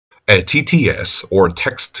A TTS, or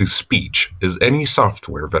text-to-speech, is any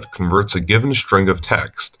software that converts a given string of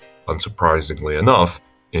text, unsurprisingly enough,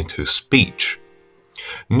 into speech.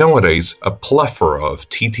 Nowadays, a plethora of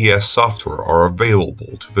TTS software are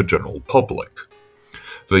available to the general public.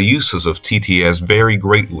 The uses of TTS vary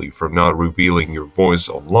greatly from not revealing your voice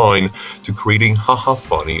online to creating haha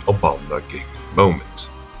funny about that gaming moment.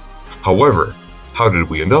 However, how did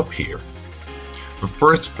we end up here? The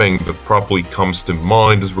first thing that probably comes to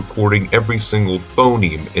mind is recording every single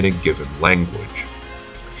phoneme in a given language.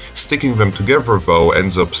 Sticking them together, though,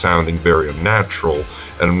 ends up sounding very unnatural,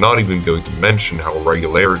 and I'm not even going to mention how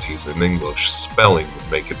irregularities in English spelling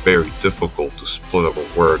would make it very difficult to split up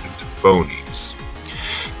a word into phonemes.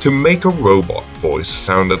 To make a robot voice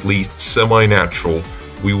sound at least semi-natural,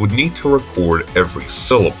 we would need to record every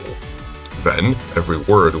syllable. Then, every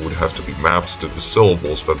word would have to be mapped to the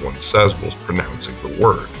syllables that one says whilst pronouncing the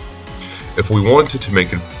word. If we wanted to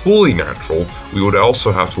make it fully natural, we would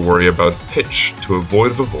also have to worry about pitch to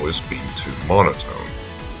avoid the voice being too monotone.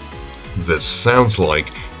 This sounds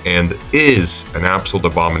like, and is, an absolute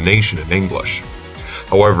abomination in English.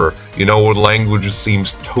 However, you know what language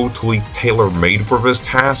seems totally tailor-made for this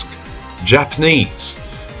task? Japanese!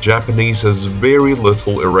 Japanese has very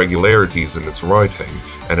little irregularities in its writing,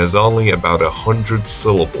 and has only about 100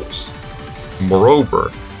 syllables.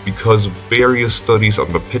 Moreover, because of various studies on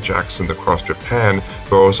the pitch accent across Japan,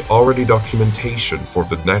 there was already documentation for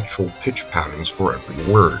the natural pitch patterns for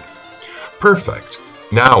every word. Perfect!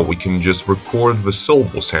 Now we can just record the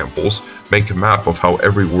syllable samples, make a map of how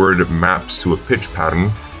every word maps to a pitch pattern,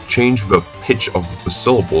 change the pitch of the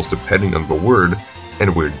syllables depending on the word,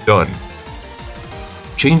 and we're done.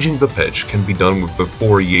 Changing the pitch can be done with the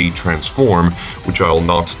Fourier transform, which I'll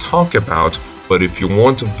not talk about, but if you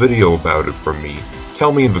want a video about it from me,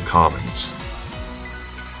 tell me in the comments.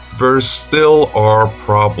 There still are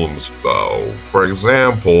problems though. For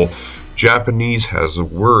example, Japanese has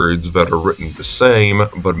words that are written the same,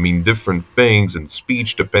 but mean different things in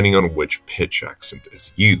speech depending on which pitch accent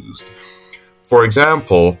is used. For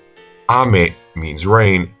example, ame means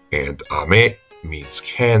rain, and ame means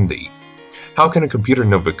candy. How can a computer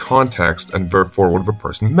know the context and therefore what the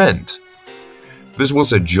person meant? This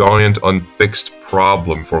was a giant unfixed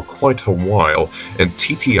problem for quite a while, and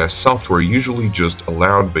TTS software usually just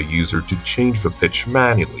allowed the user to change the pitch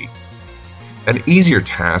manually. An easier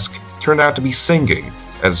task turned out to be singing,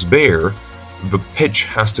 as there, the pitch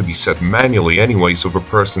has to be set manually anyway so the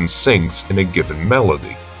person sings in a given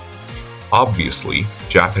melody. Obviously,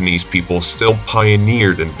 Japanese people still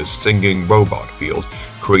pioneered in the singing robot field,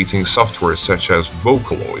 creating software such as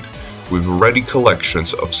Vocaloid, with ready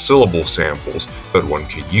collections of syllable samples that one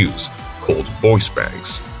can use, called voice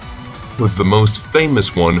banks, with the most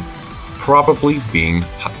famous one probably being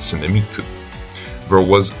Hatsune Miku. There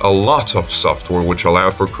was a lot of software which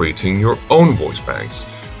allowed for creating your own voice banks,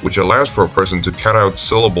 which allows for a person to cut out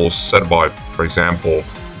syllables said by, for example,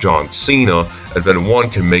 John Cena, and then one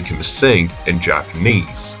can make him sing in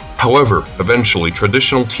Japanese. However, eventually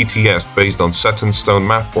traditional TTS based on set-in-stone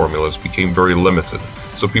math formulas became very limited,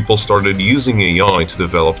 so people started using AI to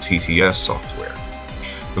develop TTS software.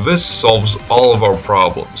 This solves all of our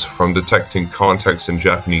problems, from detecting context in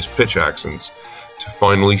Japanese pitch accents to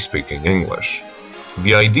finally speaking English.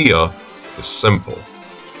 The idea is simple.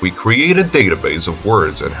 We create a database of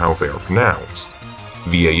words and how they are pronounced.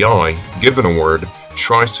 The AI, given a word,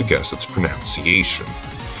 tries to guess its pronunciation.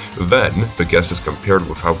 Then, the guess is compared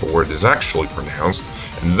with how the word is actually pronounced,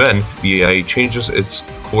 and then the AI changes its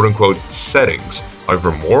quote-unquote settings,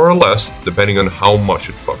 either more or less, depending on how much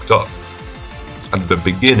it fucked up. At the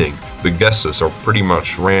beginning, the guesses are pretty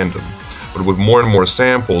much random, but with more and more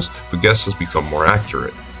samples, the guesses become more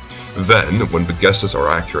accurate. Then, when the guesses are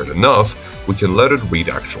accurate enough, we can let it read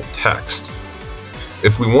actual text.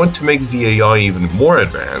 If we want to make the AI even more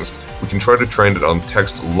advanced, we can try to train it on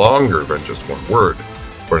text longer than just one word.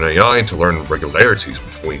 For an AI to learn regularities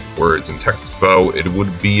between words and text, though, it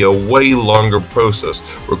would be a way longer process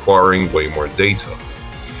requiring way more data.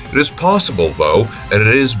 It is possible, though, and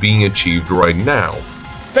it is being achieved right now.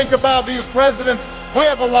 Think about these presidents. We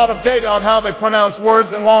have a lot of data on how they pronounce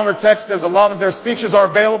words in longer text, as a lot of their speeches are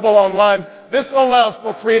available online. This allows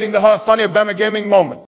for creating the funny Obama gaming moment.